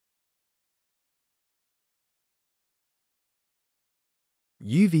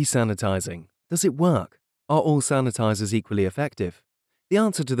UV sanitizing. Does it work? Are all sanitizers equally effective? The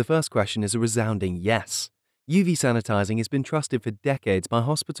answer to the first question is a resounding yes. UV sanitizing has been trusted for decades by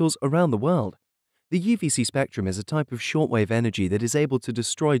hospitals around the world. The UVC spectrum is a type of shortwave energy that is able to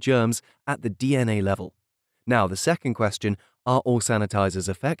destroy germs at the DNA level. Now, the second question, are all sanitizers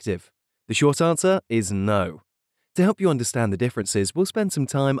effective? The short answer is no. To help you understand the differences, we'll spend some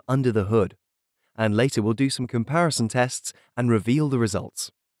time under the hood. And later we'll do some comparison tests and reveal the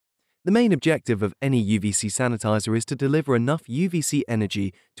results. The main objective of any UVC sanitizer is to deliver enough UVC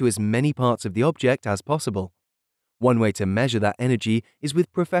energy to as many parts of the object as possible. One way to measure that energy is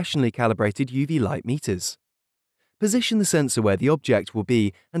with professionally calibrated UV light meters. Position the sensor where the object will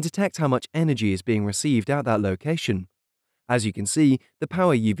be and detect how much energy is being received at that location. As you can see, the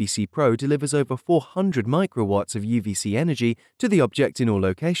POWER UVC Pro delivers over 400 microwatts of UVC energy to the object in all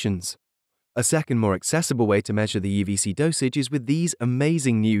locations. A second, more accessible way to measure the UVC dosage is with these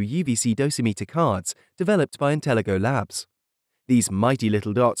amazing new UVC dosimeter cards developed by Intellego Labs. These mighty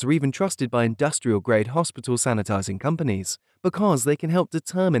little dots are even trusted by industrial-grade hospital sanitizing companies because they can help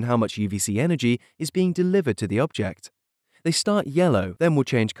determine how much UVC energy is being delivered to the object. They start yellow, then will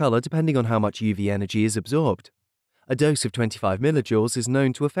change color depending on how much UV energy is absorbed. A dose of 25 millijoules is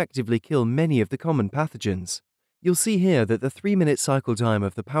known to effectively kill many of the common pathogens. You'll see here that the 3-minute cycle time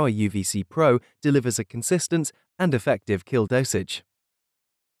of the POWER UVC Pro delivers a consistent and effective kill dosage.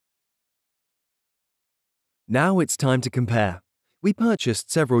 Now it's time to compare. We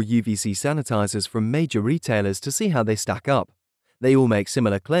purchased several UVC sanitizers from major retailers to see how they stack up. They all make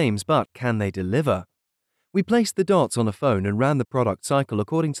similar claims, but can they deliver? We placed the dots on a phone and ran the product cycle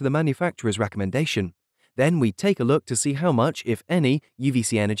according to the manufacturer's recommendation. Then we take a look to see how much, if any,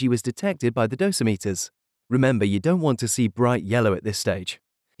 UVC energy was detected by the dosimeters. Remember, you don't want to see bright yellow at this stage.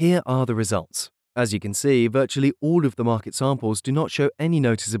 Here are the results. As you can see, virtually all of the market samples do not show any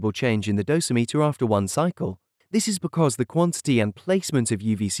noticeable change in the dosimeter after one cycle. This is because the quantity and placement of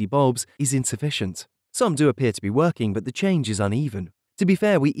UVC bulbs is insufficient. Some do appear to be working, but the change is uneven. To be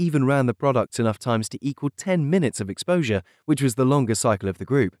fair, we even ran the products enough times to equal 10 minutes of exposure, which was the longest cycle of the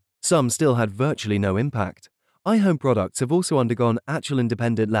group. Some still had virtually no impact. iHome products have also undergone actual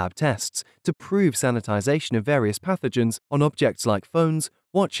independent lab tests to prove sanitization of various pathogens on objects like phones,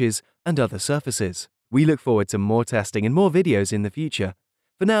 watches, and other surfaces. We look forward to more testing and more videos in the future.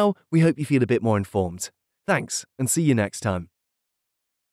 For now, we hope you feel a bit more informed. Thanks, and see you next time.